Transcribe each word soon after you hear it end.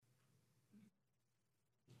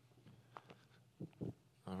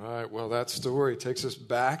right, well, that story takes us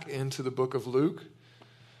back into the book of Luke.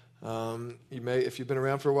 If you've been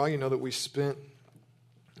around for a while, you know that we spent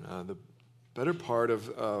the better part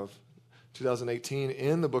of 2018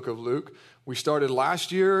 in the book of Luke. We started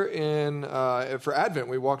last year for Advent.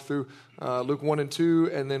 We walked through Luke 1 and 2,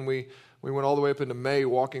 and then we went all the way up into May,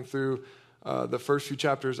 walking through the first few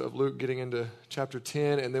chapters of Luke, getting into chapter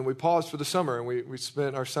 10, and then we paused for the summer, and we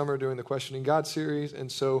spent our summer doing the Questioning God series.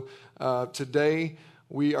 And so today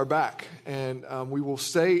we are back, and we will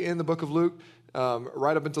stay in the book of Luke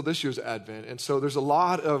right up until this year's Advent. And so there's a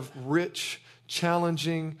lot of rich,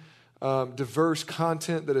 challenging, diverse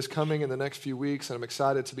content that is coming in the next few weeks, and I'm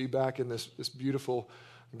excited to be back in this beautiful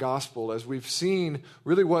gospel. As we've seen,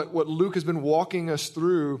 really what Luke has been walking us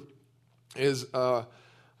through is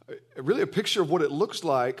really a picture of what it looks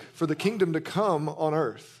like for the kingdom to come on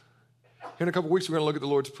earth. Here in a couple of weeks, we're going to look at the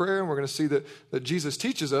Lord's Prayer, and we're going to see that Jesus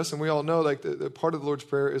teaches us, and we all know like the part of the Lord's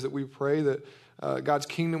Prayer is that we pray that God's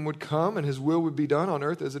kingdom would come and his will would be done on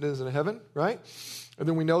earth as it is in heaven, right? And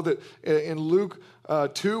then we know that in Luke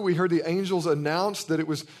 2, we heard the angels announce that it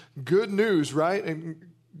was good news, right? And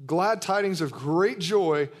glad tidings of great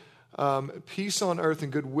joy, peace on earth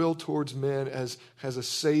and goodwill towards men as a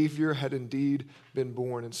Savior had indeed been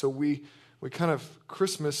born. And so we kind of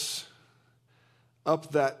Christmas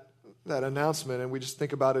up that announcement, and we just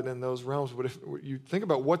think about it in those realms. But if you think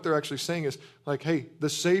about what they're actually saying is like, hey, the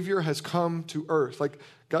Savior has come to earth. Like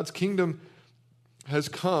God's kingdom has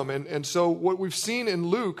come. And so what we've seen in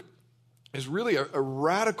Luke is really a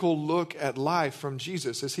radical look at life from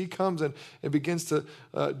Jesus. As he comes and begins to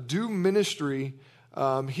do ministry,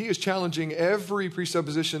 he is challenging every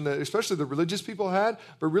presupposition that especially the religious people had,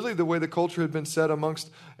 but really the way the culture had been set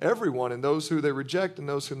amongst everyone, and those who they reject and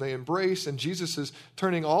those whom they embrace. And Jesus is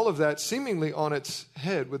turning all of that seemingly on its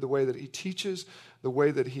head with the way that he teaches, the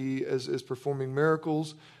way that he is performing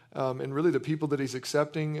miracles, and really the people that he's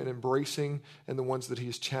accepting and embracing and the ones that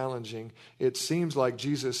he's challenging. It seems like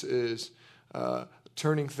Jesus is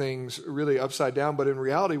turning things really upside down. But in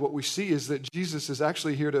reality, what we see is that Jesus is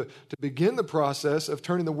actually here to begin the process of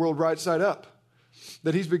turning the world right side up.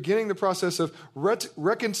 That he's beginning the process of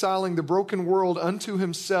reconciling the broken world unto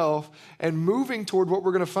himself and moving toward what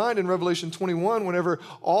we're going to find in Revelation 21 whenever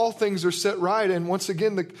all things are set right. And once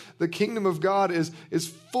again, the kingdom of God is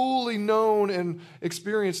fully known and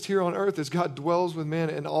experienced here on earth as God dwells with man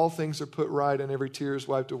and all things are put right and every tear is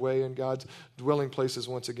wiped away and God's dwelling place is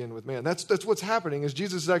once again with man. That's what's happening, is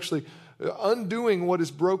Jesus is actually undoing what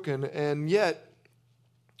is broken, and yet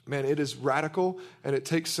man, it is radical, and it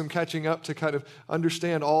takes some catching up to kind of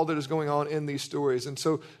understand all that is going on in these stories. And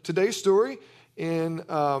so today's story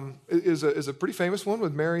is a pretty famous one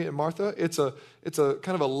with Mary and Martha. It's a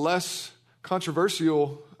kind of a less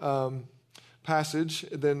controversial passage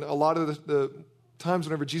than a lot of the times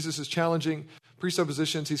whenever Jesus is challenging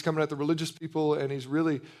presuppositions. He's coming at the religious people, and he's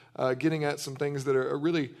really getting at some things that are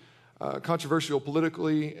really controversial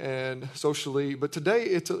politically and socially. But today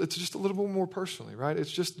it's just a little bit more personally, right? It's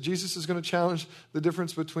just Jesus is going to challenge the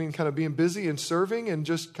difference between kind of being busy and serving and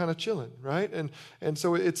just kind of chilling, right? And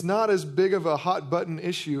so it's not as big of a hot button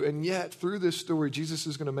issue, and yet through this story Jesus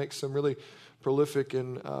is going to make some really prolific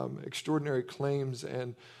and extraordinary claims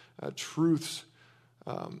and truths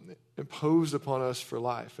imposed upon us for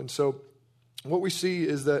life. And so what we see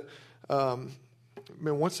is that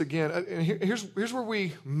once again, and here's where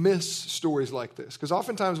we miss stories like this. Because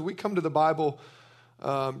oftentimes we come to the Bible,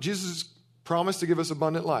 Jesus promised to give us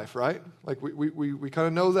abundant life, right? Like we kind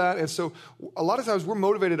of know that. And so a lot of times we're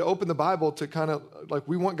motivated to open the Bible to kind of, like,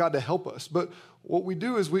 we want God to help us. But what we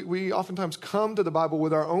do is we oftentimes come to the Bible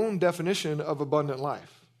with our own definition of abundant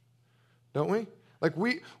life, don't we? Like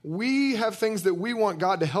we have things that we want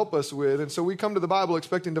God to help us with. And so we come to the Bible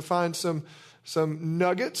expecting to find some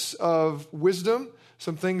nuggets of wisdom,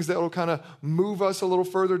 some things that will kind of move us a little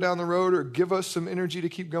further down the road or give us some energy to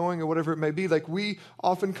keep going or whatever it may be. Like we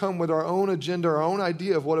often come with our own agenda, our own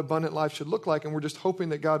idea of what abundant life should look like, and we're just hoping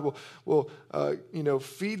that God will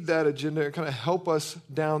feed that agenda and kind of help us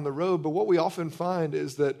down the road. But what we often find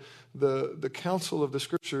is that the counsel of the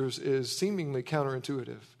Scriptures is seemingly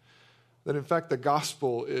counterintuitive. That in fact the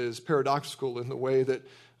gospel is paradoxical in the way that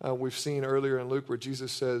we've seen earlier in Luke, where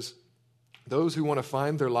Jesus says, those who want to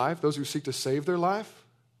find their life, those who seek to save their life,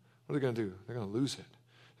 what are they going to do? They're going to lose it.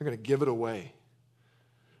 They're going to give it away,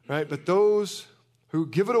 right? But those who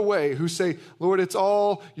give it away, who say, Lord, it's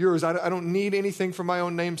all yours. I don't need anything for my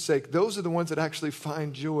own name's sake. Those are the ones that actually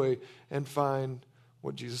find joy and find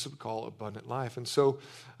what Jesus would call abundant life. And so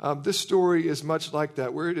this story is much like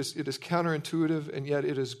that, where it is counterintuitive, and yet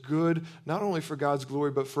it is good, not only for God's glory,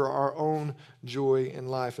 but for our own joy in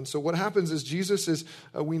life. And so what happens is Jesus is,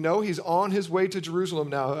 we know he's on his way to Jerusalem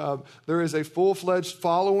now. There is a full-fledged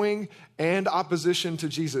following and opposition to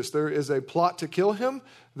Jesus. There is a plot to kill him.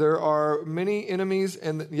 There are many enemies,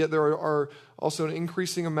 and yet there are also an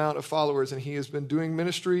increasing amount of followers. And he has been doing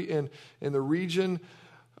ministry in the region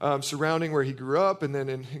surrounding where he grew up, and then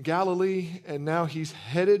in Galilee, and now he's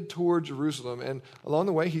headed toward Jerusalem. And along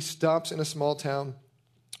the way, he stops in a small town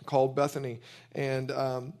called Bethany,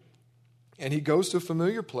 and he goes to a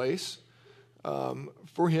familiar place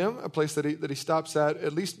for him, a place that he stops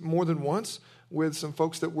at least more than once with some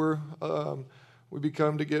folks that we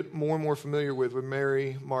become to get more and more familiar with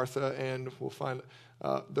Mary, Martha, and we'll find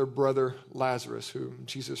their brother Lazarus, who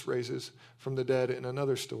Jesus raises from the dead in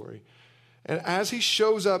another story. And as he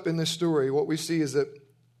shows up in this story, what we see is that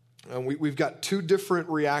we've got two different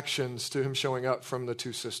reactions to him showing up from the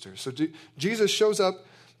two sisters. So Jesus shows up,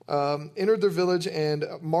 entered their village, and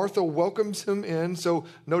Martha welcomes him in. So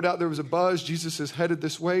no doubt there was a buzz. Jesus is headed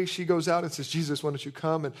this way. She goes out and says, Jesus, why don't you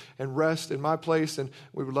come and rest in my place? And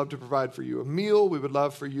we would love to provide for you a meal. We would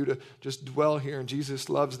love for you to just dwell here. And Jesus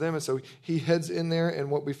loves them. And so he heads in there. And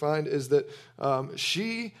what we find is that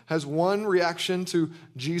she has one reaction to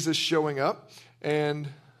Jesus showing up, and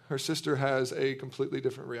her sister has a completely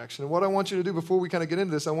different reaction. And what I want you to do before we kind of get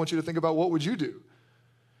into this, I want you to think about, what would you do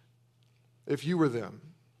if you were them?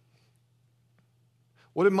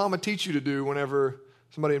 What did Mama teach you to do whenever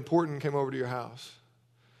somebody important came over to your house?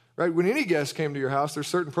 Right? When any guest came to your house, there's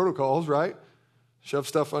certain protocols, right? Shove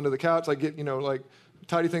stuff under the couch, like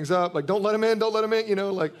tidy things up, like don't let them in,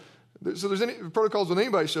 so there's any protocols when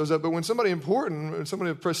anybody shows up, but when somebody important, when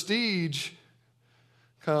somebody of prestige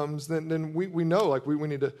comes, then we know, like we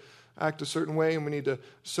need to act a certain way, and we need to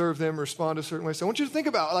serve them, respond a certain way. So I want you to think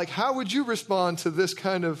about, like, how would you respond to this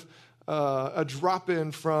kind of a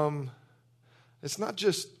drop-in from... It's not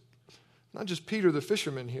just Peter the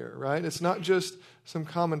fisherman here, right? It's not just some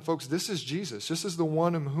common folks. This is Jesus. This is the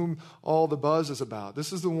one in whom all the buzz is about.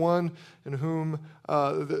 This is the one in whom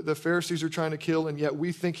the Pharisees are trying to kill, and yet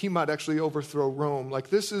we think he might actually overthrow Rome. Like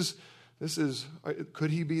this is, could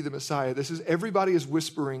he be the Messiah? Everybody is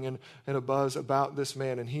whispering in a buzz about this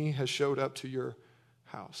man, and he has showed up to your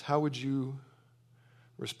house. How would you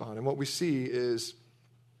respond? And what we see is,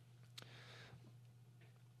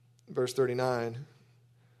 verse 39,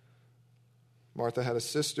 Martha had a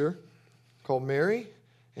sister called Mary,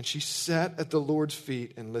 and she sat at the Lord's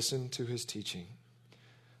feet and listened to his teaching.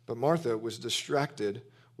 But Martha was distracted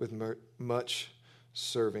with much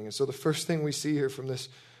serving. And so the first thing we see here from this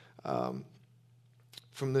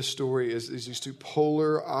story is these two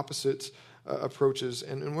polar opposites approaches,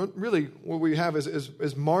 and what we have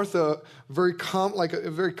is Martha, a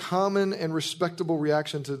very common and respectable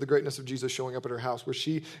reaction to the greatness of Jesus showing up at her house, where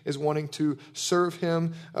she is wanting to serve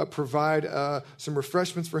him, provide some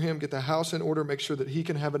refreshments for him, get the house in order, make sure that he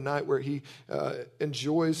can have a night where he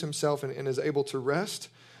enjoys himself and is able to rest.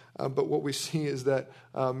 But what we see is that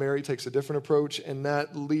Mary takes a different approach, and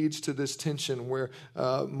that leads to this tension where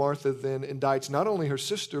Martha then indicts not only her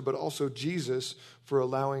sister, but also Jesus for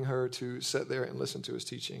allowing her to sit there and listen to his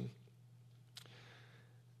teaching.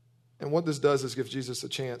 And what this does is give Jesus a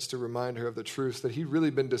chance to remind her of the truth that he'd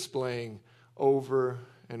really been displaying over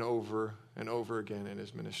and over and over again in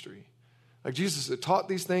his ministry. Like Jesus had taught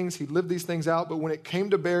these things, he lived these things out, but when it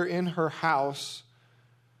came to bear in her house,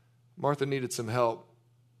 Martha needed some help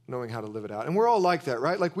knowing how to live it out. And we're all like that,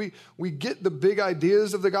 right? Like we get the big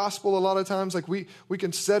ideas of the gospel a lot of times. Like we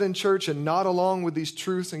can sit in church and nod along with these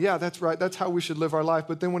truths, and yeah, that's right, that's how we should live our life.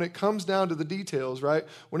 But then when it comes down to the details, right?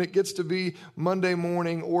 When it gets to be Monday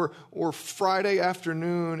morning or Friday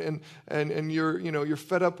afternoon, and you're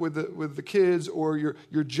fed up with the kids or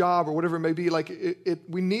your job or whatever it may be, like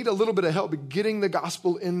we need a little bit of help getting the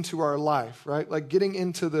gospel into our life, right? Like getting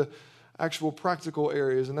into the actual practical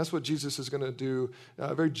areas, and that's what Jesus is going to do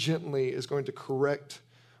very gently, is going to correct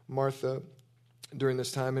Martha during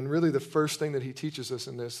this time. And really the first thing that he teaches us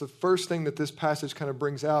in this, the first thing that this passage kind of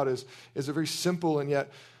brings out is a very simple and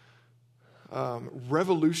yet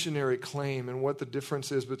revolutionary claim in what the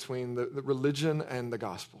difference is between the religion and the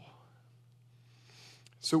gospel.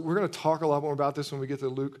 So we're going to talk a lot more about this when we get to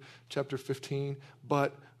Luke chapter 15,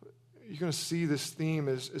 but you're going to see this theme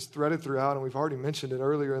is threaded throughout, and we've already mentioned it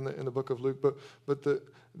earlier in the book of Luke, but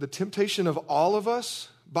the temptation of all of us,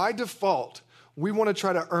 by default, we want to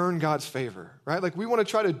try to earn God's favor, right? Like we want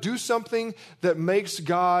to try to do something that makes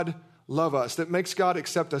God love us, that makes God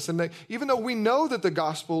accept us. And that even though we know that the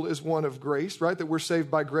gospel is one of grace, right, that we're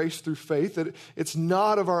saved by grace through faith, that it's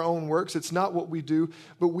not of our own works, it's not what we do,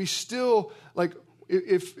 but we still, like,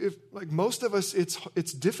 if like most of us,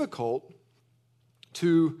 it's difficult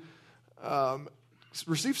to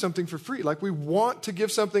receive something for free. Like, we want to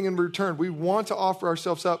give something in return. We want to offer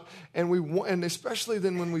ourselves up, and especially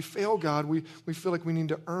then when we fail God, we feel like we need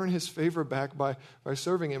to earn his favor back by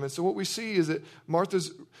serving him. And so what we see is that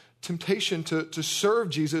Martha's temptation to serve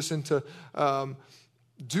Jesus and to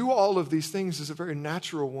do all of these things is a very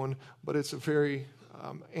natural one, but it's a very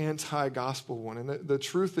anti-gospel one. And the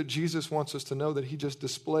truth that Jesus wants us to know, that he just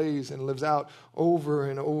displays and lives out over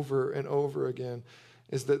and over and over again,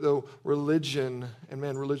 is that though religion,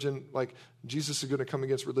 like Jesus is going to come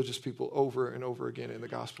against religious people over and over again in the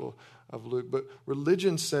Gospel of Luke, but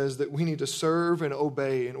religion says that we need to serve and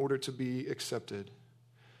obey in order to be accepted.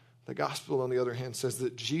 The gospel, on the other hand, says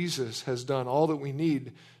that Jesus has done all that we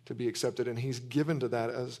need to be accepted, and he's given to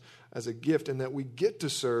that as a gift, and that we get to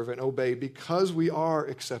serve and obey because we are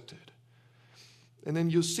accepted. And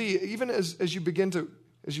then you'll see, even as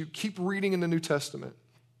you keep reading in the New Testament,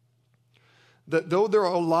 that though there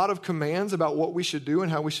are a lot of commands about what we should do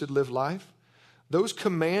and how we should live life, those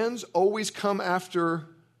commands always come after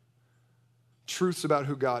truths about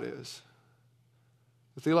who God is.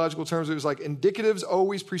 The theological terms, it was like indicatives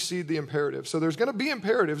always precede the imperatives. So there's going to be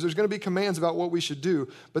imperatives, there's going to be commands about what we should do,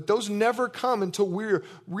 but those never come until we're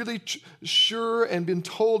really sure and been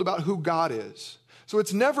told about who God is. So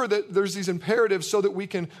it's never that there's these imperatives so that we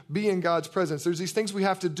can be in God's presence. There's these things we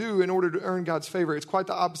have to do in order to earn God's favor. It's quite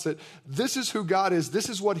the opposite. This is who God is. This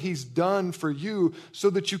is what he's done for you so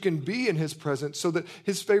that you can be in his presence, so that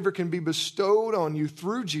his favor can be bestowed on you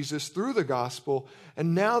through Jesus, through the gospel.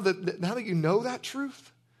 And now that you know that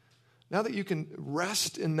truth, now that you can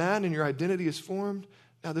rest in that and your identity is formed,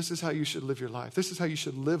 now this is how you should live your life. This is how you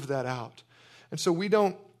should live that out. And so we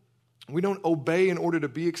don't obey in order to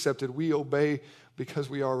be accepted. We obey because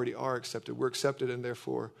we already are accepted. We're accepted, and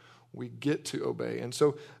therefore we get to obey. And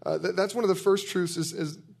so that's one of the first truths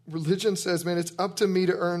is religion says, man, it's up to me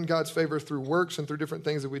to earn God's favor through works and through different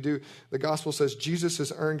things that we do. The gospel says Jesus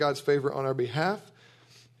has earned God's favor on our behalf.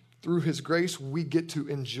 Through his grace, we get to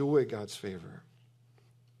enjoy God's favor.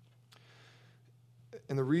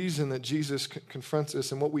 And the reason that Jesus confronts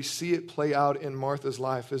us and what we see it play out in Martha's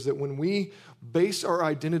life is that when we base our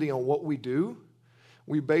identity on what we do,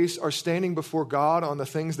 we base our standing before God on the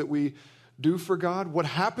things that we do for God, what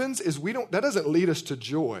happens is that doesn't lead us to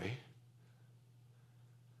joy.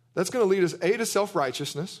 That's going to lead us, to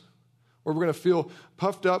self-righteousness, where we're going to feel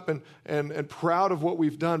puffed up and proud of what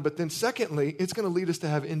we've done. But then secondly, it's going to lead us to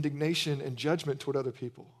have indignation and judgment toward other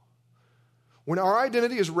people. When our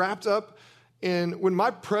identity is wrapped up when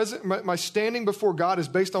my standing before God is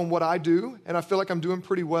based on what I do, and I feel like I'm doing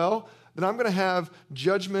pretty well, then I'm going to have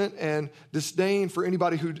judgment and disdain for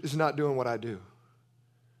anybody who is not doing what I do.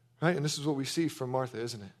 Right? And this is what we see from Martha,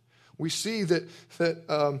 isn't it? We see that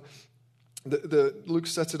Luke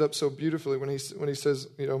sets it up so beautifully when he says,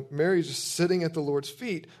 Mary's just sitting at the Lord's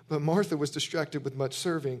feet, but Martha was distracted with much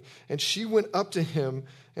serving. And she went up to him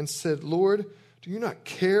and said, Lord, do you not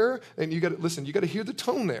care? And you got to hear the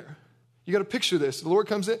tone there. You got to picture this. The Lord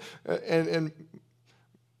comes in, and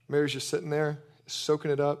Mary's just sitting there,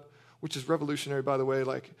 soaking it up, which is revolutionary, by the way.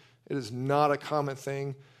 Like, it is not a common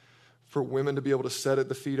thing for women to be able to sit at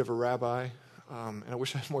the feet of a rabbi. And I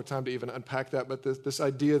wish I had more time to even unpack that. But this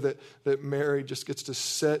idea that Mary just gets to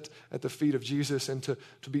sit at the feet of Jesus and to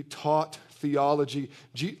be taught theology.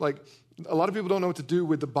 Like, a lot of people don't know what to do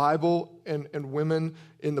with the Bible and women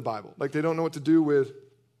in the Bible. Like, they don't know what to do with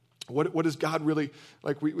what is God really,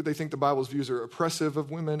 like, they think the Bible's views are oppressive of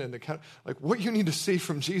women, and what you need to see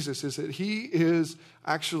from Jesus is that he is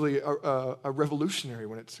actually a revolutionary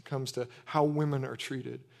when it comes to how women are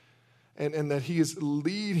treated. And that he is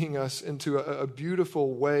leading us into a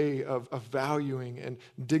beautiful way of valuing and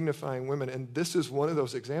dignifying women. And this is one of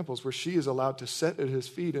those examples where she is allowed to sit at his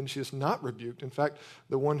feet and she is not rebuked. In fact,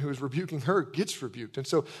 the one who is rebuking her gets rebuked. And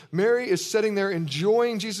so Mary is sitting there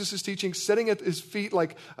enjoying Jesus' teaching, sitting at his feet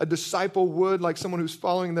like a disciple would, like someone who's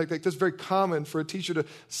following. Like that's very common for a teacher to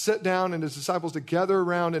sit down and his disciples to gather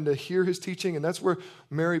around and to hear his teaching. And that's where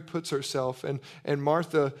Mary puts herself. And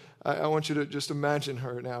Martha, I want you to just imagine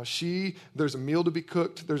her now. There's a meal to be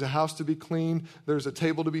cooked, there's a house to be cleaned, there's a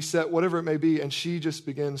table to be set, whatever it may be, and she just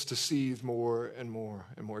begins to seethe more and more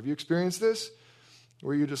and more. Have you experienced this?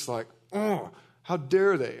 Where you're just like, oh, how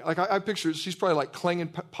dare they? Like, I picture she's probably like clanging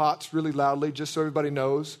pots really loudly just so everybody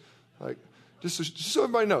knows. Like, just so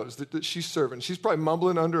everybody knows that she's serving. She's probably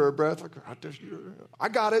mumbling under her breath, like, I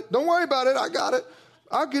got it. Don't worry about it. I got it.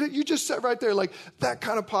 I'll get it. You just sat right there. Like that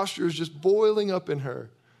kind of posture is just boiling up in her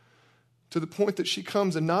to the point that she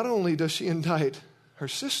comes and not only does she indict her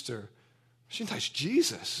sister, she indicts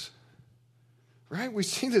Jesus. Right? We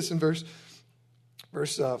see this in verse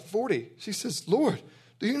 40. She says, Lord,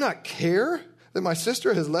 do you not care that my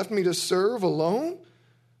sister has left me to serve alone?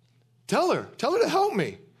 Tell her to help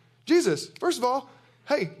me. Jesus, first of all,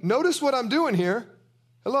 hey, notice what I'm doing here.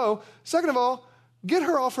 Hello. Second of all, get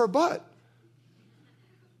her off her butt.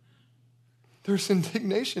 There's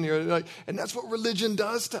indignation here. And that's what religion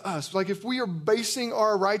does to us. Like if we are basing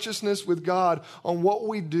our righteousness with God on what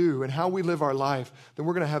we do and how we live our life, then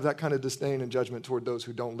we're going to have that kind of disdain and judgment toward those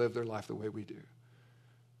who don't live their life the way we do.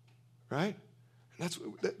 Right? And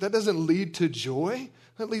that doesn't lead to joy.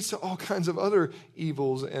 That leads to all kinds of other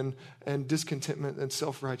evils and discontentment and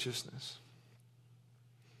self-righteousness.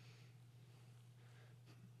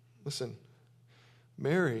 Listen,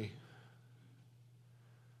 Mary,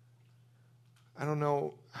 I don't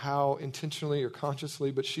know how intentionally or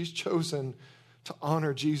consciously, but she's chosen to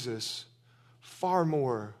honor Jesus far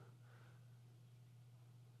more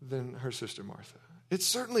than her sister Martha. It's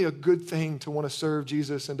certainly a good thing to want to serve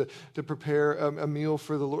Jesus and to prepare a meal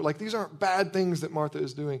for the Lord. Like these aren't bad things that Martha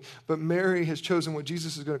is doing, but Mary has chosen what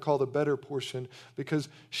Jesus is going to call the better portion because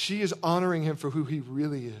she is honoring him for who he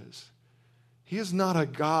really is. He is not a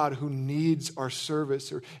God who needs our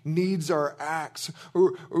service or needs our acts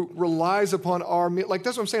or relies upon our meal. Like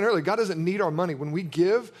that's what I'm saying earlier. God doesn't need our money. When we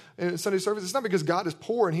give in Sunday service, it's not because God is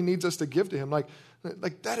poor and he needs us to give to him. Like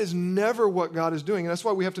that is never what God is doing. And that's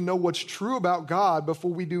why we have to know what's true about God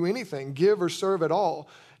before we do anything, give or serve at all.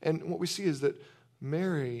 And what we see is that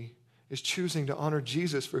Mary is choosing to honor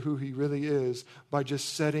Jesus for who he really is by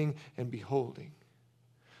just sitting and beholding.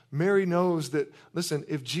 Mary knows that, listen,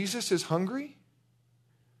 if Jesus is hungry,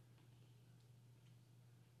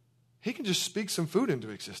 he can just speak some food into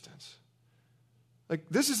existence. Like,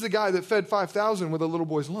 this is the guy that fed 5,000 with a little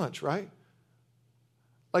boy's lunch, right?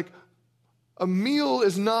 Like, a meal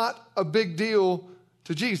is not a big deal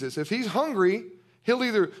to Jesus. If he's hungry, he'll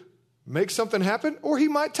either make something happen or he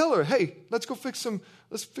might tell her, hey, let's fix some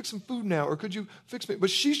food now, or could you fix me? But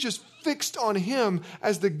she's just fixed on him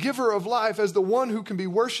as the giver of life, as the one who can be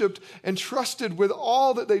worshiped and trusted with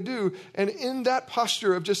all that they do. And in that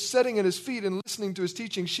posture of just sitting at his feet and listening to his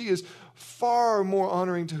teaching, she is far more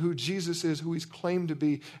honoring to who Jesus is, who he's claimed to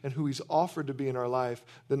be, and who he's offered to be in our life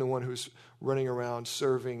than the one who's running around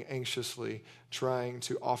serving anxiously, trying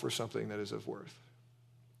to offer something that is of worth.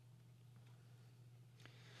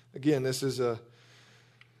 Again, this is a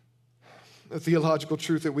theological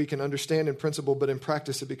truth that we can understand in principle, but in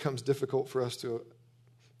practice it becomes difficult for us to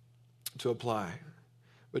apply.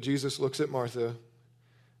 But Jesus looks at Martha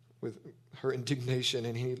with her indignation,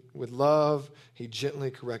 and with love, he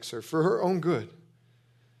gently corrects her for her own good.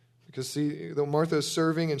 Because see, though Martha is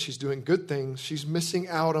serving and she's doing good things, she's missing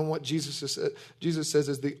out on what Jesus says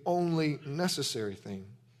is the only necessary thing.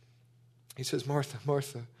 He says, Martha,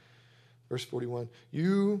 Martha, verse 41,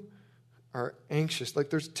 you are anxious. Like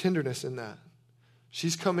there's tenderness in that.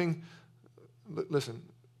 She's coming. Listen,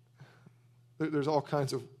 there's all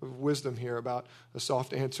kinds of wisdom here about a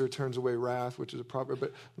soft answer turns away wrath, which is a proverb.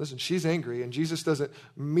 But listen, she's angry, and Jesus doesn't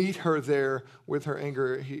meet her there with her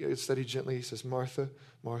anger. Instead, he gently says, Martha,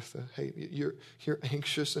 Martha, hey, you're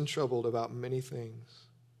anxious and troubled about many things.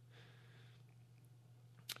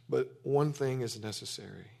 But one thing is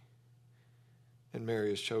necessary, and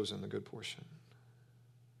Mary has chosen the good portion.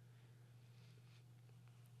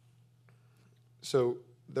 So,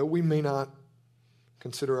 though we may not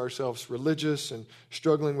consider ourselves religious and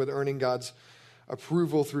struggling with earning God's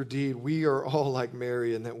approval through deed, we are all like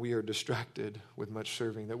Mary in that we are distracted with much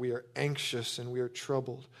serving, that we are anxious and we are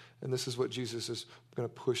troubled. And this is what Jesus is going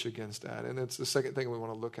to push against that. And it's the second thing we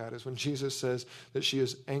want to look at is when Jesus says that she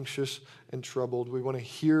is anxious and troubled, we want to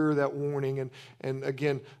hear that warning. And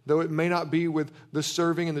again, though it may not be with the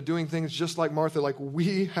serving and the doing things just like Martha, like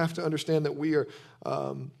we have to understand that we are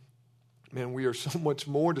we are so much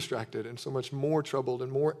more distracted and so much more troubled and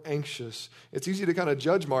more anxious. It's easy to kind of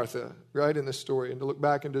judge Martha, right, in this story and to look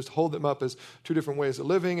back and just hold them up as two different ways of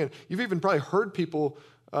living. And you've even probably heard people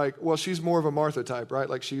like, well, she's more of a Martha type, right?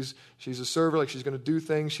 Like she's a server, like she's going to do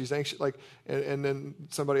things, she's anxious, like, and then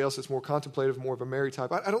somebody else that's more contemplative, more of a Mary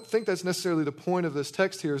type. I don't think that's necessarily the point of this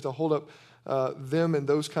text here is to hold up them and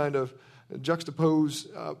those kind of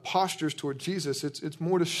juxtapose postures toward Jesus. It's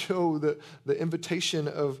more to show that the invitation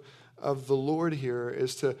of the Lord here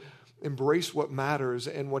is to embrace what matters,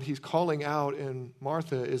 and what he's calling out in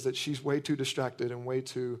Martha is that she's way too distracted and way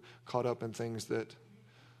too caught up in things that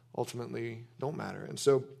ultimately don't matter. And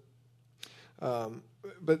so,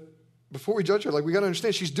 but before we judge her, like we got to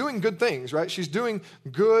understand she's doing good things, right? She's doing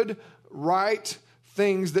good, right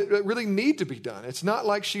things that really need to be done. It's not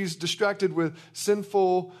like she's distracted with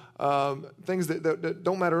sinful things that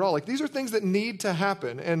don't matter at all. Like these are things that need to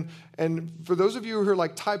happen. And for those of you who are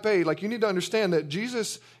like type A, like you need to understand that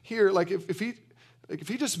Jesus here, like if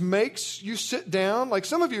he just makes you sit down, like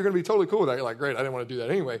some of you are going to be totally cool with that. You're like, great, I didn't want to do that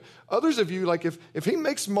anyway. Others of you, like if he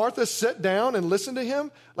makes Martha sit down and listen to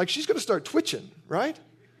him, like she's going to start twitching, right?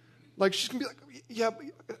 Like she's going to be like, yeah,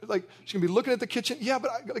 like she's going to be looking at the kitchen. Yeah,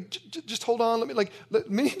 but just hold on.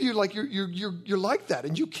 Many of you, like you're like that,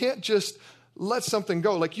 and you can't just let something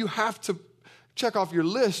go. Like you have to check off your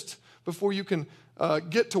list before you can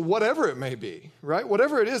get to whatever it may be, right?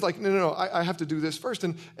 Whatever it is, like, no, I have to do this first.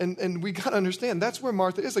 And we got to understand that's where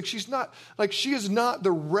Martha is. Like, she is not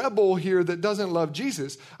the rebel here that doesn't love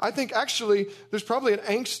Jesus. I think actually there's probably an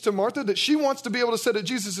angst to Martha that she wants to be able to sit at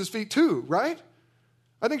Jesus' feet too, right?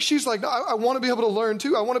 I think she's like, no, I want to be able to learn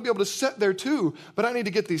too. I want to be able to sit there too, but I need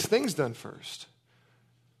to get these things done first.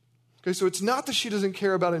 Okay, so it's not that she doesn't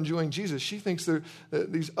care about enjoying Jesus. She thinks that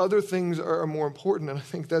these other things are more important, and I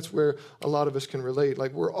think that's where a lot of us can relate.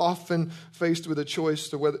 Like we're often faced with a choice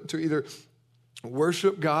to either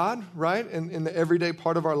worship God, right, in the everyday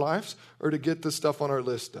part of our lives, or to get the stuff on our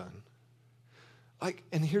list done. Like,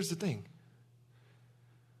 and here's the thing.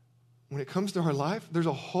 When it comes to our life, there's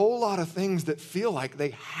a whole lot of things that feel like they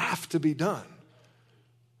have to be done.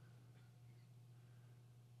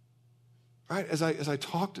 Right? As I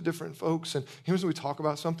talk to different folks, and here's when we talk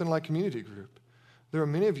about something like community group, there are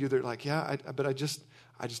many of you that are like, yeah, but I just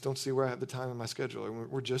don't see where I have the time in my schedule.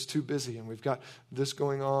 And we're just too busy, and we've got this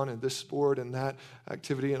going on, and this sport, and that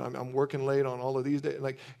activity, and I'm working late on all of these days.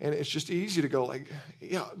 Like, and it's just easy to go like,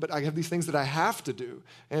 yeah, but I have these things that I have to do.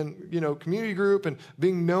 And, community group and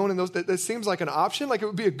being known in those, that seems like an option. Like it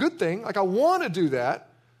would be a good thing. Like I want to do that.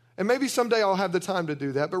 And maybe someday I'll have the time to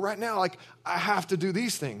do that. But right now, like, I have to do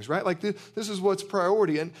these things, right? Like, this is what's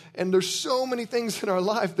priority. And there's so many things in our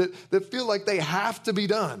life that feel like they have to be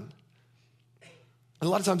done. And a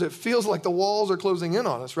lot of times it feels like the walls are closing in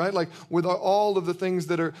on us, right? Like, with all of the things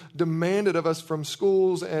that are demanded of us from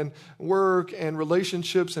schools and work and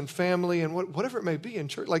relationships and family and whatever it may be in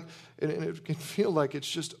church. Like, and it can feel like it's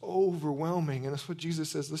just overwhelming. And that's what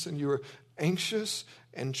Jesus says. Listen, you are anxious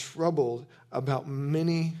and troubled about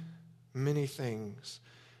many, many things.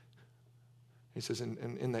 He says,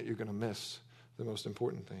 and in that you're going to miss the most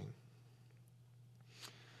important thing.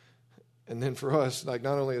 And then for us, like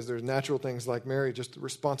not only is there natural things like marriage, just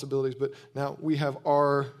responsibilities, but now we have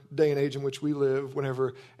our day and age in which we live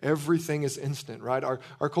whenever everything is instant, right?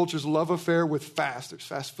 Our culture's love affair with fast. There's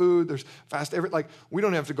fast food, there's fast everything. Like we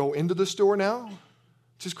don't have to go into the store now.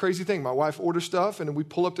 It's just a crazy thing. My wife orders stuff and then we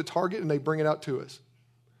pull up to Target and they bring it out to us.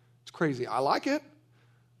 It's crazy. I like it,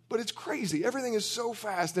 but it's crazy. Everything is so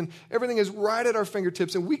fast and everything is right at our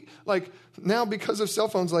fingertips. And we, like, now because of cell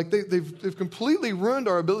phones, like they've completely ruined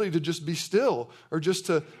our ability to just be still or just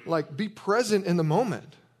to, like, be present in the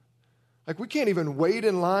moment. Like, we can't even wait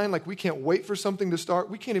in line. Like, we can't wait for something to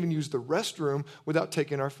start. We can't even use the restroom without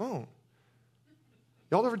taking our phone.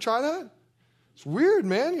 Y'all ever try that? It's weird,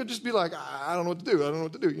 man. You'll just be like, I don't know what to do. I don't know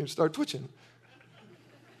what to do. You start twitching.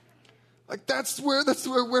 Like, that's where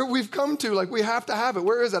we've come to. Like, we have to have it.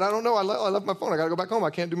 Where is it? I don't know. I left my phone. I got to go back home. I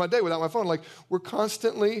can't do my day without my phone. Like, we're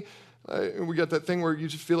constantly, we got that thing where you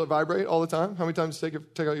just feel it vibrate all the time. How many times take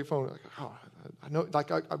out your phone? Like, oh, I know. Like,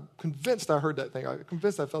 I'm convinced I heard that thing. I'm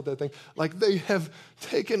convinced I felt that thing. Like, they have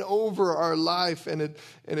taken over our life, and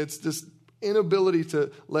it's this inability to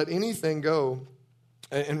let anything go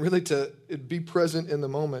and really to be present in the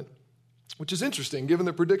moment, which is interesting, given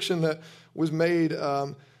the prediction that was made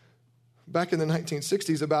back in the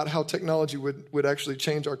 1960s about how technology would actually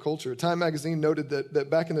change our culture. Time magazine noted that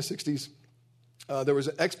back in the 60s, there was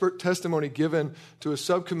an expert testimony given to a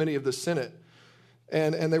subcommittee of the Senate,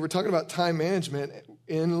 and they were talking about time management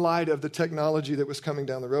in light of the technology that was coming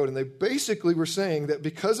down the road. And they basically were saying that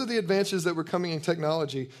because of the advances that were coming in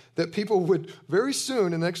technology, that people would very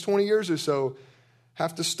soon, in the next 20 years or so,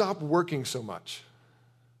 have to stop working so much.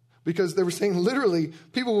 Because they were saying literally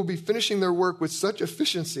people will be finishing their work with such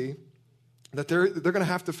efficiency that they're going to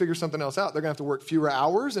have to figure something else out. They're going to have to work fewer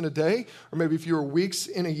hours in a day or maybe fewer weeks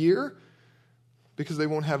in a year because they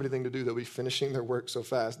won't have anything to do. They'll be finishing their work so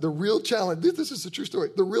fast. The real challenge, this is a true story,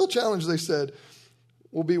 the real challenge, they said,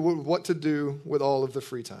 will be what to do with all of the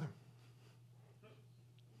free time.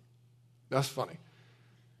 That's funny.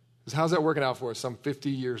 Because how's that working out for us some 50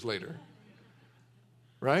 years later?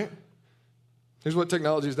 Right? Here's what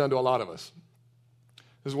technology has done to a lot of us.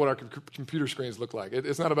 This is what our computer screens look like.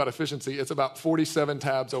 It's not about efficiency. It's about 47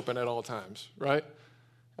 tabs open at all times, right?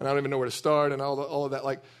 and I don't even know where to start, and all of that.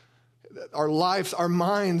 Like, our lives, our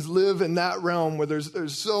minds live in that realm where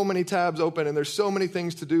there's so many tabs open and there's so many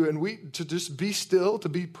things to do, and to just be still, to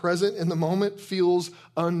be present in the moment feels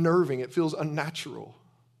unnerving. It feels unnatural.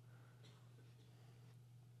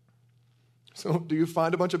 So do you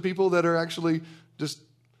find a bunch of people that are actually just,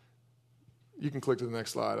 you can click to the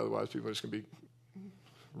next slide, otherwise people are just going to be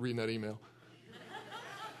reading that email.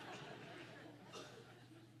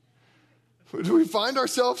 Do we find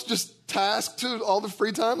ourselves just tasked to all the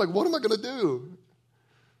free time? Like, what am I going to do?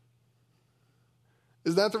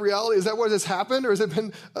 Is that the reality? Is that what has happened? Or has it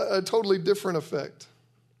been a totally different effect?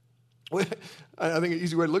 I think an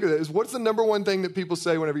easy way to look at it is, what's the number one thing that people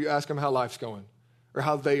say whenever you ask them how life's going? Or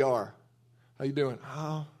how they are? How you doing?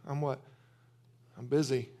 Oh, I'm what? I'm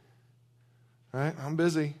busy. Right? I'm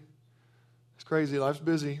busy. It's crazy. Life's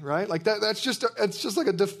busy, right? Like it's just like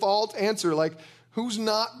a default answer. Like, who's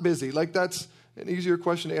not busy? Like, that's an easier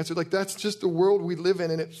question to answer. Like, that's just the world we live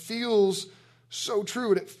in, and it feels so true,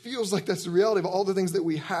 and it feels like that's the reality of all the things that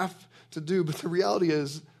we have to do. But the reality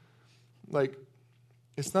is, like,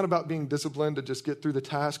 it's not about being disciplined to just get through the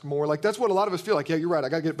task more. Like, that's what a lot of us feel like. Yeah, you're right. I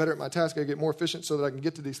got to get better at my task. I got to get more efficient so that I can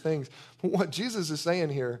get to these things. But what Jesus is saying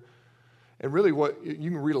here, and really what you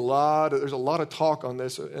can read there's a lot of talk on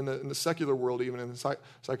this in the secular world, even in the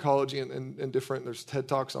psychology and different, there's TED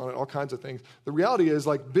Talks on it, all kinds of things. The reality is,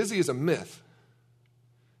 like, busy is a myth.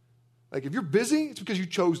 Like, if you're busy, it's because you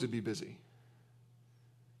chose to be busy.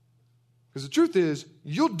 Because the truth is,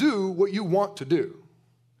 you'll do what you want to do.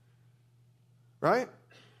 Right?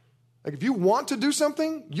 Like, if you want to do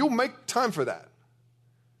something, you'll make time for that.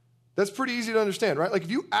 That's pretty easy to understand, right? Like, if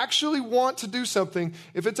you actually want to do something,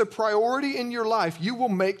 if it's a priority in your life, you will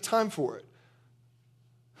make time for it.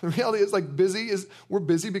 The reality is, like, we're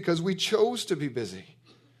busy because we chose to be busy.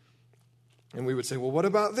 And we would say, well, what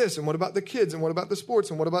about this? And what about the kids? And what about the sports?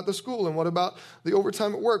 And what about the school? And what about the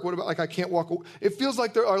overtime at work? What about, like, I can't walk away? It feels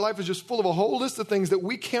like our life is just full of a whole list of things that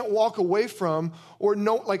we can't walk away from, or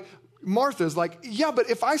no, like, Martha's like, yeah, but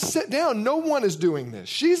if I sit down, no one is doing this.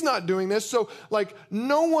 She's not doing this. So, like,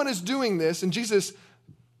 no one is doing this. And Jesus,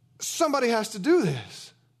 somebody has to do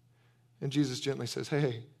this. And Jesus gently says,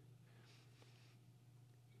 hey,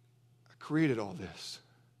 I created all this.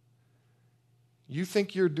 You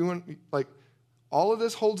think you're doing, like, all of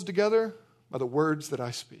this holds together by the words that I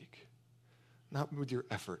speak, not with your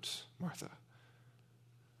efforts, Martha.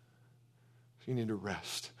 You need to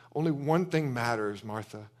rest. Only one thing matters,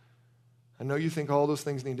 Martha. I know you think all those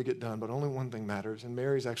things need to get done, but only one thing matters, and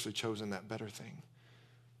Mary's actually chosen that better thing.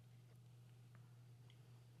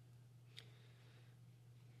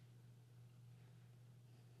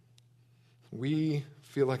 We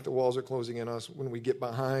feel like the walls are closing in us when we get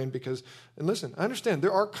behind and listen, I understand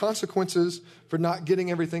there are consequences for not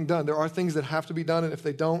getting everything done. There are things that have to be done, and if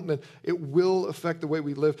they don't, then it will affect the way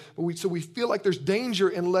we live. So we feel like there's danger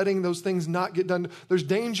in letting those things not get done. There's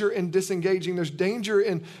danger in disengaging. There's danger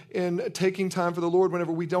in taking time for the Lord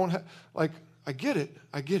whenever we don't have, like, I get it.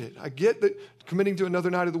 I get that committing to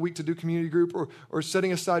another night of the week to do community group or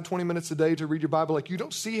setting aside 20 minutes a day to read your Bible, like, you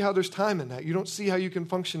don't see how there's time in that. You don't see how you can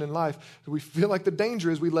function in life. We feel like the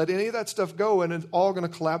danger is we let any of that stuff go and it's all going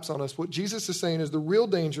to collapse on us. What Jesus is saying is the real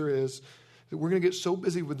danger is that we're going to get so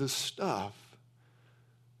busy with this stuff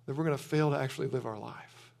that we're going to fail to actually live our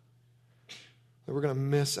life. That we're going to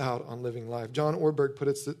miss out on living life. John Ortberg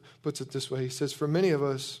puts it this way. He says, for many of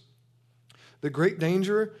us, the great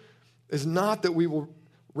danger is not that we will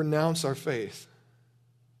renounce our faith.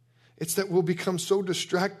 It's that we'll become so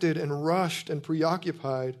distracted and rushed and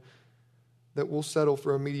preoccupied that we'll settle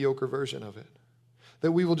for a mediocre version of it.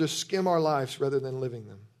 That we will just skim our lives rather than living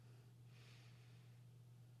them.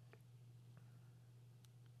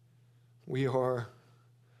 We are,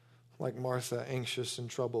 like Martha, anxious and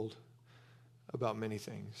troubled about many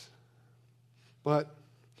things. But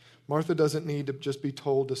Martha doesn't need to just be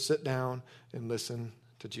told to sit down and listen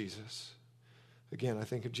to Jesus. Again, I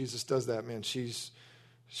think if Jesus does that, man, she's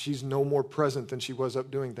no more present than she was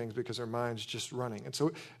up doing things because her mind's just running. And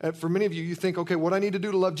so for many of you, you think, okay, what I need to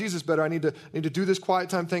do to love Jesus better, I need to do this quiet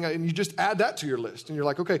time thing, and you just add that to your list. And you're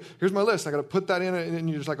like, okay, here's my list. I got to put that in, and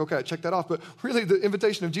you're just like, okay, I check that off. But really, the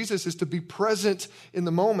invitation of Jesus is to be present in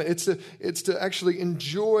the moment. It's to actually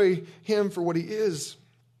enjoy him for what he is,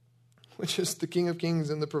 which is the King of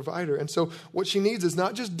Kings and the provider. And so what she needs is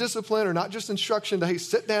not just discipline or not just instruction to, hey,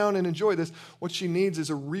 sit down and enjoy this. What she needs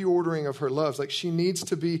is a reordering of her loves. Like, she needs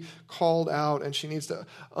to be called out, and she needs to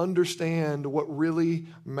understand what really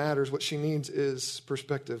matters. What she needs is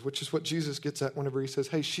perspective, which is what Jesus gets at whenever he says,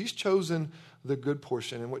 hey, she's chosen the good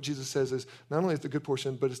portion. And what Jesus says is not only is the good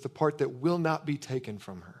portion, but it's the part that will not be taken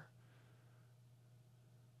from her.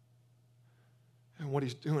 And what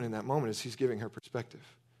he's doing in that moment is he's giving her perspective.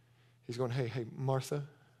 He's going, hey, Martha,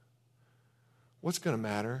 what's going to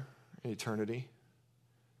matter in eternity?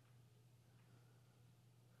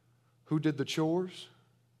 Who did the chores?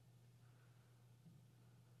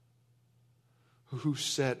 Who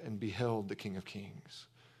sat and beheld the King of Kings?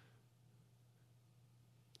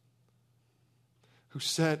 Who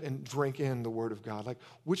sat and drank in the Word of God? Like,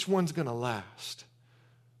 which one's going to last?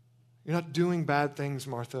 You're not doing bad things,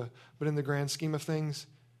 Martha, but in the grand scheme of things,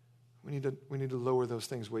 we need to lower those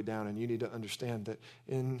things way down, and you need to understand that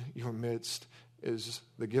in your midst is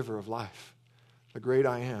the giver of life, the great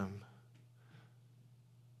I am,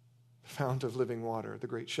 the fount of living water, the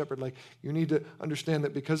great shepherd. Like, you need to understand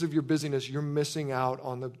that because of your busyness, you're missing out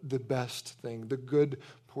on the best thing, the good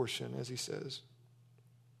portion, as he says.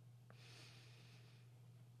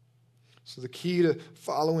 So the key to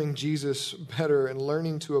following Jesus better and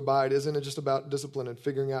learning to abide isn't just about discipline and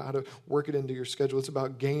figuring out how to work it into your schedule. It's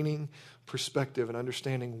about gaining perspective and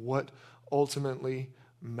understanding what ultimately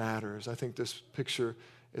matters. I think this picture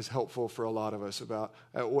is helpful for a lot of us about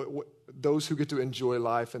what those who get to enjoy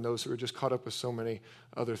life and those who are just caught up with so many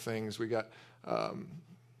other things. We got,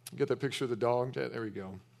 get that picture of the dog? There we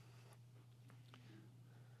go.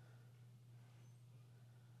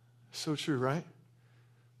 So true, right?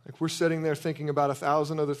 Like, we're sitting there thinking about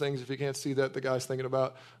 1,000 other things. If you can't see that, the guy's thinking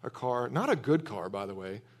about a car. Not a good car, by the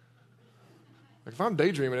way. Like, if I'm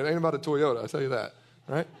daydreaming, it ain't about a Toyota, I'll tell you that,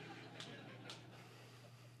 right?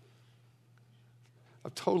 I'm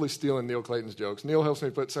totally stealing Neil Clayton's jokes. Neil helps me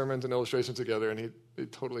put sermons and illustrations together, and he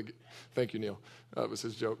totally, thank you, Neil. That was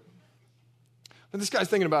his joke. And this guy's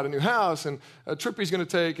thinking about a new house and a trip he's going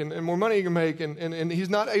to take and more money he can make, and he's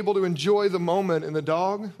not able to enjoy the moment. And the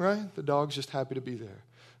dog, right? The dog's just happy to be there.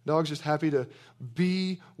 The dog's just happy to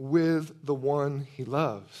be with the one he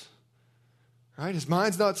loves, right? His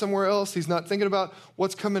mind's not somewhere else. He's not thinking about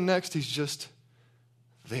what's coming next. He's just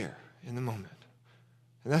there in the moment.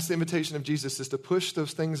 And that's the invitation of Jesus, is to push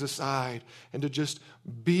those things aside and to just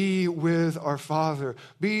be with our Father,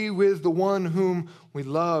 be with the one whom we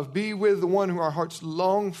love, be with the one who our hearts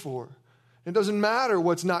long for. It doesn't matter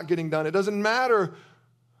what's not getting done. It doesn't matter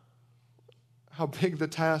how big the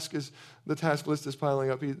task is. The task list is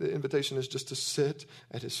piling up. The invitation is just to sit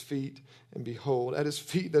at his feet and behold. At his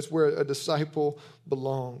feet, that's where a disciple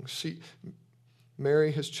belongs.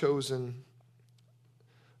 Mary has chosen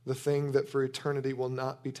the thing that for eternity will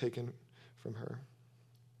not be taken from her.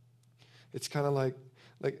 It's kind of like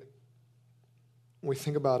when we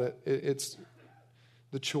think about it, it's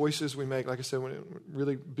the choices we make. Like I said,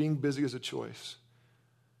 really being busy is a choice.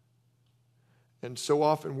 And so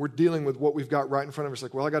often we're dealing with what we've got right in front of us.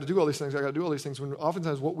 Like, well, I got to do all these things. I got to do all these things. When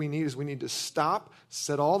oftentimes what we need to stop,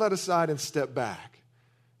 set all that aside, and step back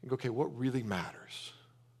and go, okay, what really matters?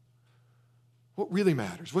 What really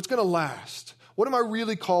matters? What's going to last? What am I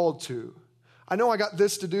really called to? I know I got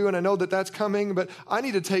this to do, and I know that that's coming, but I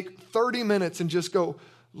need to take 30 minutes and just go,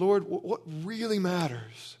 Lord, what really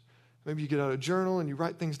matters? Maybe you get out a journal and you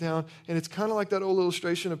write things down, and it's kind of like that old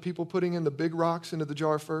illustration of people putting in the big rocks into the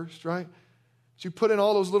jar first, right? So you put in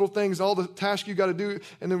all those little things, all the tasks you got to do,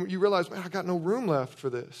 and then you realize, man, I got no room left for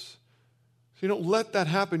this. So you don't let that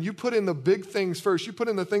happen. You put in the big things first. You put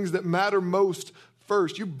in the things that matter most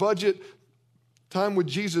first. You budget time with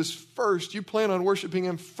Jesus first. You plan on worshiping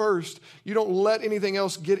him first. You don't let anything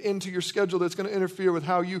else get into your schedule that's going to interfere with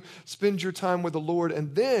how you spend your time with the Lord.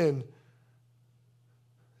 And then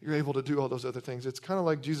you're able to do all those other things. It's kind of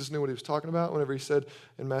like Jesus knew what he was talking about whenever he said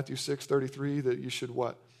in Matthew 6:33 that you should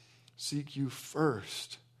what? Seek you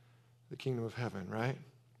first the kingdom of heaven, right?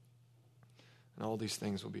 And all these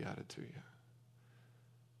things will be added to you.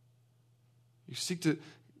 You seek to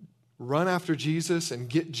run after Jesus and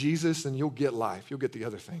get Jesus, and you'll get life. You'll get the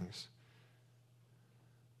other things.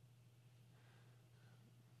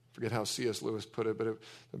 Forget how C.S. Lewis put it, but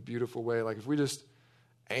a beautiful way. Like, if we just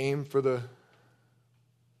aim for the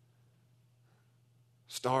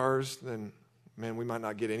stars, then man, we might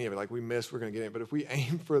not get any of it. Like, we're going to get it. But if we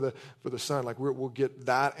aim for the sun, like, we'll get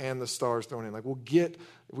that and the stars thrown in. Like, if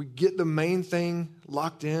we get the main thing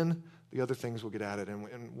locked in, the other things will get added,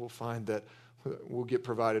 and we'll find that we'll get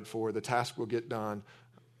provided for. The task will get done.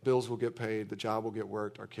 Bills will get paid. The job will get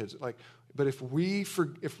worked. Our kids, but if we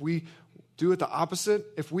do it the opposite,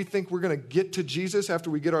 if we think we're going to get to Jesus after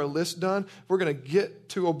we get our list done, if we're going to get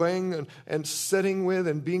to obeying and sitting with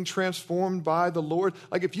and being transformed by the Lord,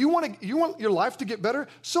 like, if you want your life to get better,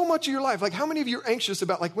 so much of your life, like, how many of you are anxious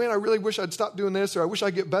about, like, man, I really wish I'd stop doing this, or I wish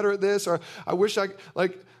I'd get better at this, or I wish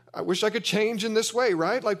I wish I could change in this way,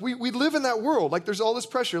 right? Like we live in that world. Like there's all this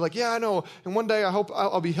pressure. Like, yeah, I know. And one day I hope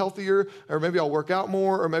I'll be healthier, or maybe I'll work out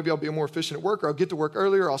more, or maybe I'll be more efficient at work, or I'll get to work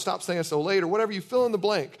earlier, or I'll stop staying so late, or whatever. You fill in the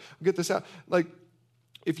blank. Get this out. Like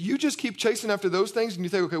if you just keep chasing after those things and you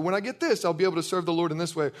think, okay, when I get this, I'll be able to serve the Lord in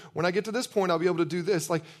this way. When I get to this point, I'll be able to do this.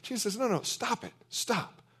 Like Jesus says, no, stop it.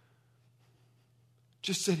 Stop.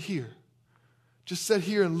 Just sit here. Just sit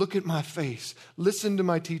here and look at my face. Listen to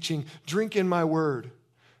my teaching. Drink in my word.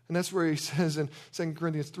 And that's where he says in 2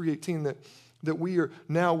 Corinthians 3:18 that we are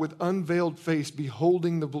now with unveiled face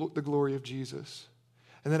beholding the glory of Jesus.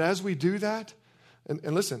 And that as we do that,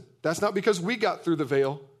 and listen, that's not because we got through the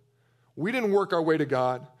veil. We didn't work our way to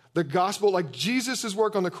God. The gospel, like Jesus'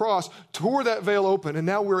 work on the cross, tore that veil open. And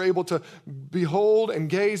now we're able to behold and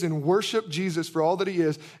gaze and worship Jesus for all that he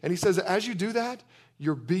is. And he says that as you do that,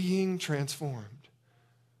 you're being transformed.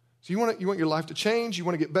 So you want your life to change. You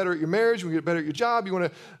want to get better at your marriage. You want to get better at your job. You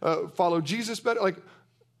want to follow Jesus better. Like,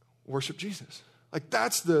 worship Jesus. Like,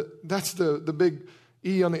 that's the big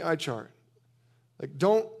E on the eye chart. Like,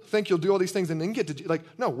 don't think you'll do all these things and then get to, like,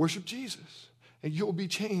 no, worship Jesus. And you'll be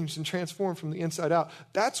changed and transformed from the inside out.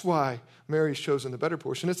 That's why Mary's chosen the better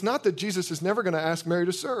portion. It's not that Jesus is never going to ask Mary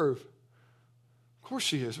to serve. Of course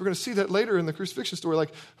she is. We're going to see that later in the crucifixion story.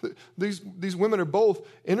 Like these women are both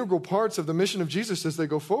integral parts of the mission of Jesus as they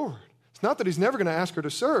go forward. It's not that he's never going to ask her to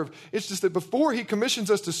serve. It's just that before he commissions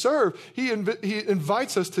us to serve, he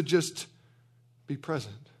invites us to just be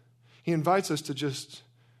present. He invites us to just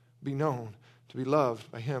be known, to be loved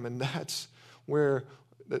by him. And that's where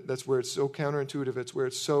it's so counterintuitive. It's where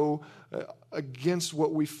it's so against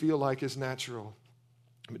what we feel like is natural.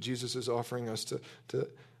 But Jesus is offering us to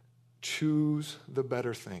choose the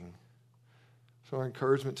better thing. So our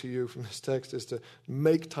encouragement to you from this text is to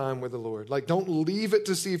make time with the Lord. Like, don't leave it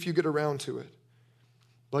to see if you get around to it.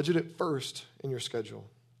 Budget it first in your schedule.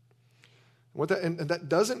 And that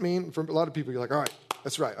doesn't mean, for a lot of people, you're like, all right,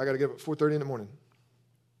 that's right, I got to get up at 4:30 in the morning,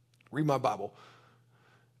 read my Bible.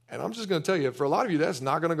 And I'm just going to tell you, for a lot of you, that's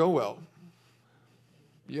not going to go well.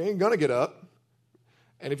 You ain't going to get up.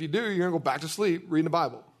 And if you do, you're going to go back to sleep reading the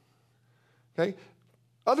Bible. Okay?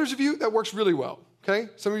 Others of you, that works really well, okay?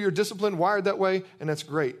 Some of you are disciplined, wired that way, and that's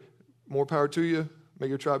great. More power to you. May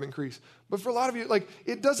your tribe increase. But for a lot of you, like,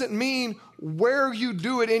 it doesn't mean where you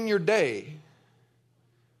do it in your day,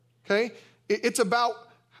 okay? It's about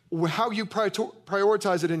how you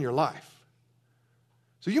prioritize it in your life.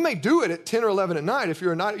 So you may do it at 10 or 11 at night if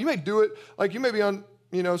you're a night. You may do it, like you may be on,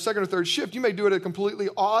 second or third shift. You may do it at a completely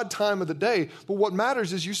odd time of the day. But what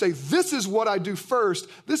matters is you say, this is what I do first.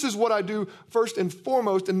 This is what I do first and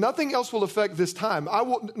foremost, and nothing else will affect this time. I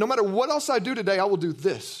will, no matter what else I do today, I will do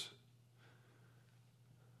this.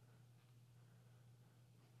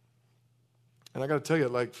 And I got to tell you,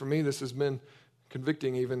 like, for me, this has been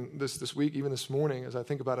convicting even this week, even this morning, as I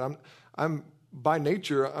think about it. I'm by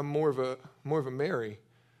nature, I'm more of a Mary.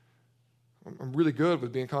 I'm really good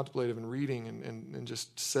with being contemplative and reading and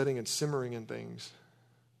just setting and simmering in things.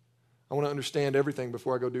 I want to understand everything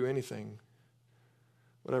before I go do anything.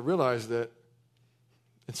 But I realized that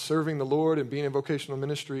in serving the Lord and being in vocational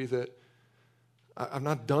ministry that I've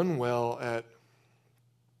not done well at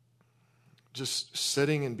just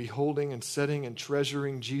sitting and beholding and setting and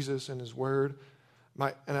treasuring Jesus and his word.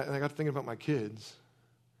 And I got to thinking about my kids.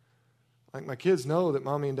 Like, my kids know that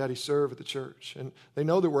mommy and daddy serve at the church, and they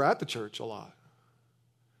know that we're at the church a lot.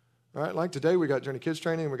 Right? Like today, we got Journey Kids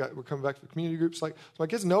training, we're coming back to the community groups. Like, so my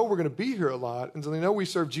kids know we're going to be here a lot, and so they know we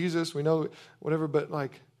serve Jesus, we know whatever, but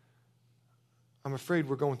like, I'm afraid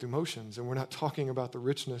we're going through motions, and we're not talking about the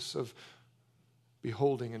richness of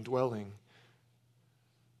beholding and dwelling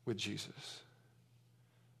with Jesus.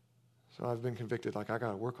 So I've been convicted, like, I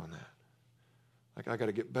got to work on that. Like, I got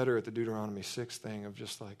to get better at the Deuteronomy 6 thing of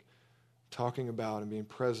just like, talking about and being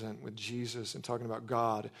present with Jesus and talking about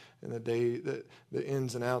God in the day, the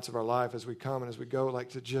ins and outs of our life as we come and as we go,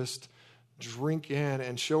 like to just drink in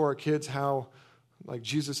and show our kids how like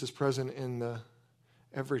Jesus is present in the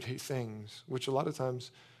everyday things, which a lot of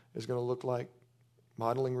times is going to look like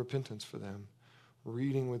modeling repentance for them,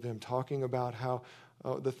 reading with them, talking about how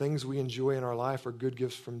the things we enjoy in our life are good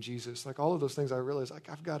gifts from Jesus. Like all of those things I realize, like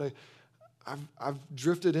I've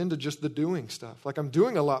drifted into just the doing stuff. Like I'm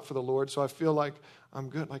doing a lot for the Lord, so I feel like I'm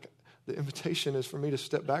good. Like the invitation is for me to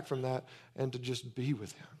step back from that and to just be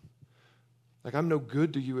with him. Like I'm no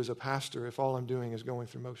good to you as a pastor if all I'm doing is going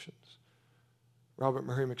through motions. Robert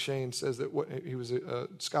Murray McShane says that he was a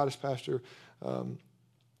Scottish pastor a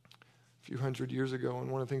few hundred years ago, and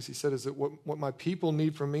one of the things he said is that what my people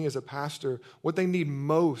need from me as a pastor, what they need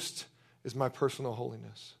most is my personal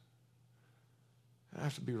holiness. I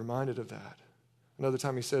have to be reminded of that. Another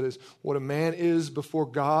time he said is, what a man is before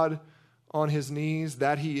God on his knees,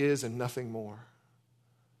 that he is and nothing more.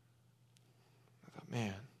 I thought,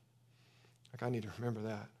 man, like I need to remember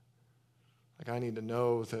that. Like I need to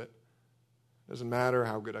know that it doesn't matter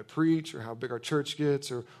how good I preach or how big our church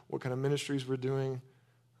gets or what kind of ministries we're doing.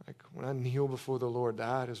 Like when I kneel before the Lord,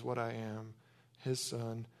 that is what I am, his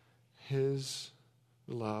son, his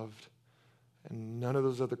beloved. And none of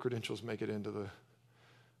those other credentials make it into the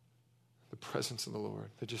presence of the Lord.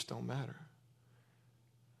 They just don't matter.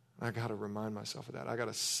 I got to remind myself of that. I got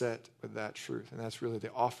to set with that truth. And that's really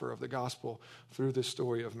the offer of the gospel through this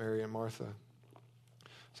story of Mary and Martha.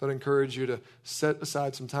 So I'd encourage you to set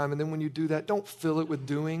aside some time. And then when you do that, don't fill it with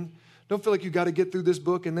doing. Don't feel like you got to get through this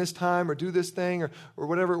book in this time or do this thing or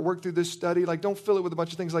whatever, work through this study. Like, don't fill it with a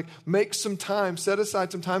bunch of things. Like, make some time, set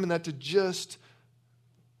aside some time in that to just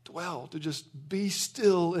dwell, to just be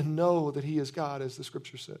still and know that he is God, as the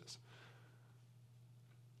scripture says.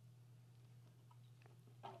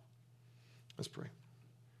 Let's pray.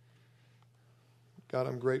 God,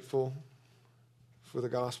 I'm grateful for the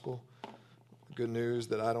gospel, the good news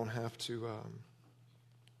that I don't have to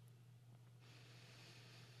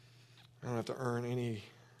earn any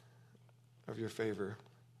of your favor.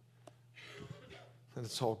 And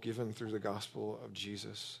it's all given through the gospel of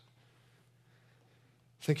Jesus.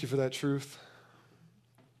 Thank you for that truth.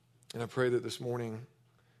 And I pray that this morning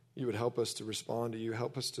you would help us to respond to you,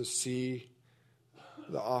 help us to see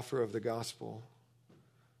the offer of the gospel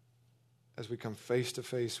as we come face to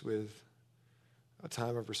face with a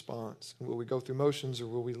time of response. Will we go through motions or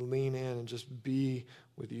will we lean in and just be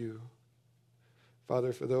with you?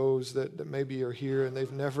 Father, for those that maybe are here and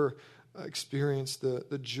they've never experienced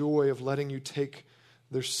the joy of letting you take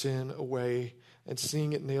their sin away and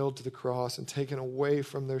seeing it nailed to the cross and taken away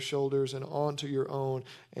from their shoulders and onto your own,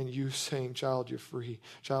 and you saying, child, you're free.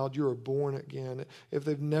 Child, you are born again. If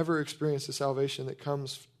they've never experienced the salvation that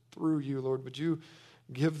comes through you, Lord, would you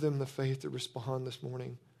give them the faith to respond this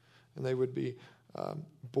morning, and they would be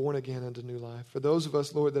born again into new life. For those of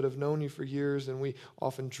us, Lord, that have known you for years and we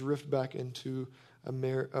often drift back into a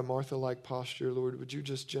Martha-like posture, Lord, would you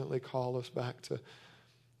just gently call us back to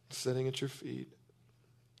sitting at your feet,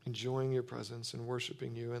 enjoying your presence and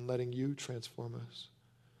worshiping you and letting you transform us.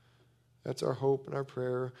 That's our hope and our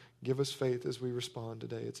prayer. Give us faith as we respond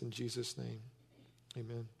today. It's in Jesus' name.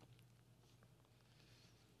 Amen.